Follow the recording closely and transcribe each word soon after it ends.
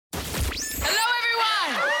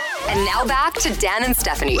And now back to Dan and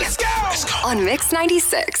Stephanie. Let's go on Mix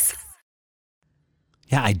 96.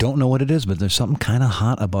 Yeah, I don't know what it is, but there's something kind of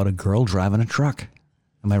hot about a girl driving a truck.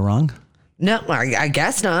 Am I wrong? No, I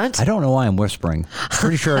guess not. I don't know why I'm whispering.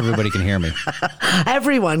 Pretty sure everybody can hear me.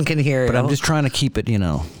 Everyone can hear you. But I'm just trying to keep it,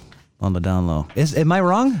 on the down low. Am I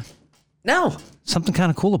wrong? No. Something kind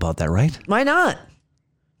of cool about that, right? Why not?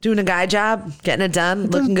 Doing a guy job, getting it done,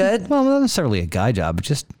 looking good. Well, not necessarily a guy job, but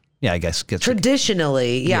just, I guess.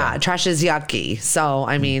 Traditionally, trash is yucky. So,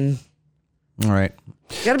 I mean. All right.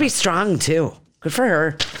 You got to be strong, too. Good for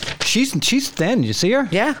her. She's thin. You see her?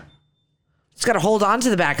 Yeah. Just got to hold on to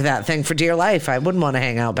the back of that thing for dear life. I wouldn't want to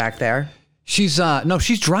hang out back there. She's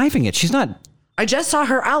driving it. She's not. I just saw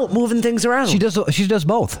her out moving things around. She does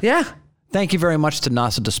both. Yeah. Thank you very much to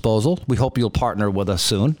NASA Disposal. We hope you'll partner with us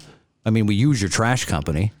soon. I mean, we use your trash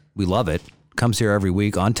company. We love it. Comes here every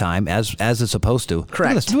week on time, as it's supposed to.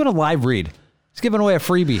 Correct. Let's do a live read. He's giving away a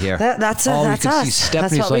freebie here. That's us.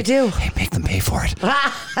 That's what we do. Hey, make them pay for it.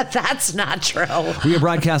 That's not true. We are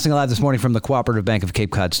broadcasting live this morning from the Cooperative Bank of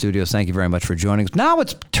Cape Cod Studios. Thank you very much for joining us. Now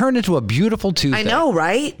it's turned into a beautiful Tuesday. I know,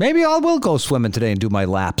 right? Maybe I will go swimming today and do my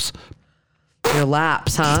laps. Your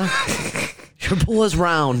laps, huh? Your pool is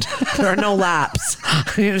round. There are no laps.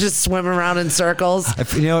 You just swim around in circles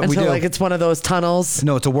until we do. Like it's one of those tunnels.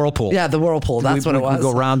 No, it's a whirlpool. Yeah, the whirlpool. That's what it was. We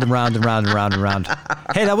go round and round and round and round and round.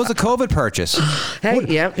 Hey, that was a COVID purchase. Hey,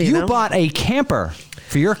 yep. You bought a camper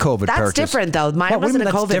for your COVID purchase. That's different, though. Mine wasn't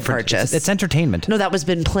a COVID purchase. It's entertainment. No, that was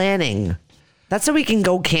been planning. That's so we can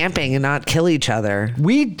go camping and not kill each other.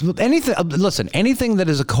 Anything that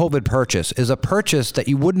is a COVID purchase is a purchase that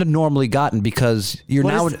you wouldn't have normally gotten because you're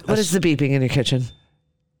What is the beeping in your kitchen?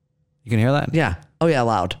 You can hear that? Yeah. Oh, yeah,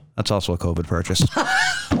 loud. That's also a COVID purchase.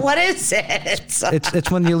 What is it?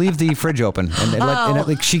 It's when you leave the fridge open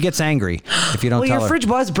and she gets angry if you don't tell her. Well, your fridge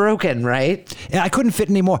was broken, right? Yeah, I couldn't fit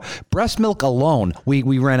any more. Breast milk alone,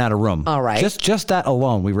 we ran out of room. All right. Just that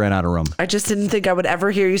alone, we ran out of room. I just didn't think I would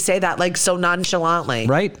ever hear you say that like so nonchalantly.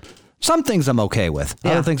 Right? Some things I'm okay with.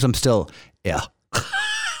 Yeah. Other things I'm still, yeah.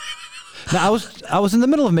 Now, I was in the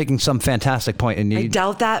middle of making some fantastic point. And I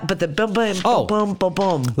doubt that, but the boom, boom, boom, boom,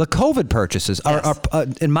 boom. The COVID purchases are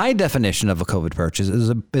in my definition of a COVID purchase,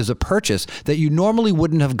 is a purchase that you normally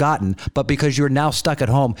wouldn't have gotten, but because you're now stuck at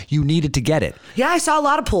home, you needed to get it. Yeah, I saw a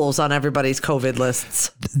lot of pools on everybody's COVID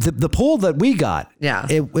lists. The pool that we got,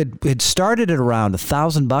 it started at around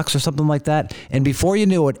 $1,000 or something like that, and before you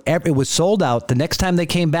knew it, it was sold out. The next time they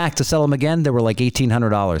came back to sell them again, they were like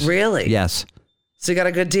 $1,800. Really? Yes. So you got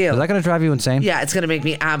a good deal. Is that going to drive you insane? Yeah, it's going to make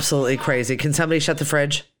me absolutely crazy. Can somebody shut the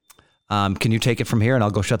fridge? Can you take it from here and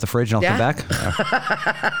I'll go shut the fridge and I'll come back?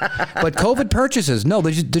 But COVID purchases, no,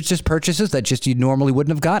 they're just purchases that just you normally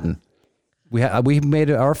wouldn't have gotten. We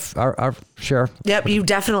made our share. Yep, you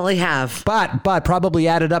definitely have. But probably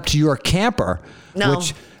added up to your camper,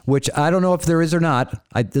 which I don't know if there is or not.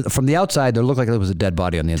 From the outside, there looked like there was a dead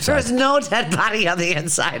body on the inside. There's no dead body on the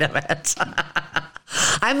inside of it.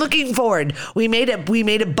 I'm looking forward. We made a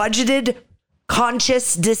budgeted,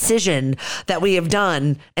 conscious decision that we have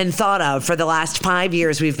done and thought of for the last 5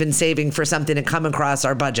 years. We've been saving for something to come across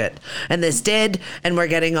our budget, and this did. And we're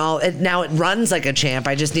getting now it runs like a champ.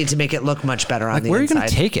 I just need to make it look much better on the inside. Where are you going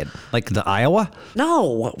to take it? Like the Iowa?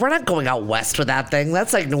 No, we're not going out west with that thing.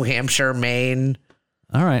 That's like New Hampshire, Maine.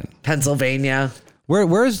 All right, Pennsylvania.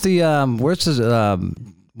 Where's the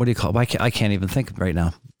what do you call it? I can't even think right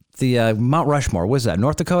now. The Mount Rushmore, what is that?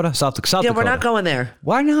 North Dakota? South Dakota? Yeah, we're not going there.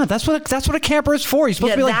 Why not? That's what a camper is for. You're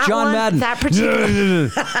supposed to be like John Madden. That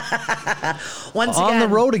particular once again, on the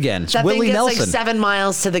road again. It's that Willie thing gets Nelson. Like 7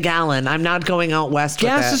 miles to the gallon. I'm not going out west.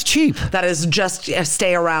 Gas with it. is cheap. That is just a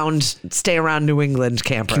stay around New England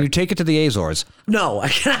camper. Can you take it to the Azores? No, I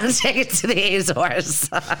cannot take it to the Azores.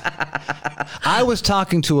 I was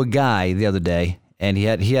talking to a guy the other day. And he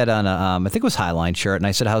had on a, I think it was Highline shirt. And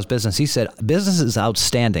I said, how's business? He said, business is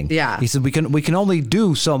outstanding. Yeah. He said, we can only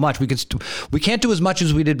do so much. We can't do as much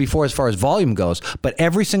as we did before as far as volume goes. But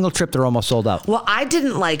every single trip, they're almost sold out. What I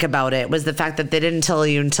didn't like about it was the fact that they didn't tell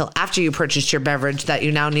you until after you purchased your beverage that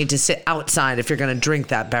you now need to sit outside if you're going to drink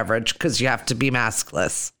that beverage because you have to be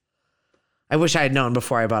maskless. I wish I had known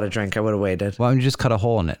before I bought a drink. I would have waited. Why don't you just cut a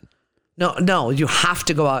hole in it? No, you have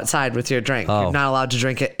to go outside with your drink. Oh. You're not allowed to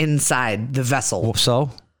drink it inside the vessel. Well,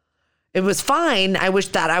 so? It was fine. I wish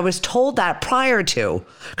that I was told that prior to,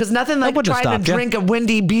 because nothing like trying to drink a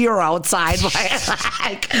windy beer outside,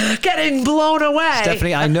 like getting blown away.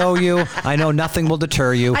 Stephanie, I know you. I know nothing will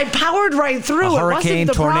deter you. I powered right through. A hurricane, it wasn't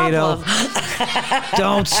the tornado. Problem.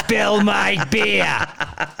 Don't spill my beer.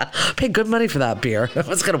 Paid good money for that beer. I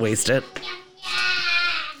was gonna waste it.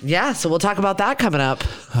 Yeah, so we'll talk about that coming up.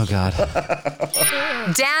 Oh, God.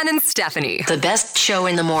 Dan and Stephanie. The best show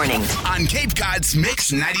in the morning. On Cape Cod's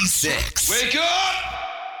Mix 96. Wake up!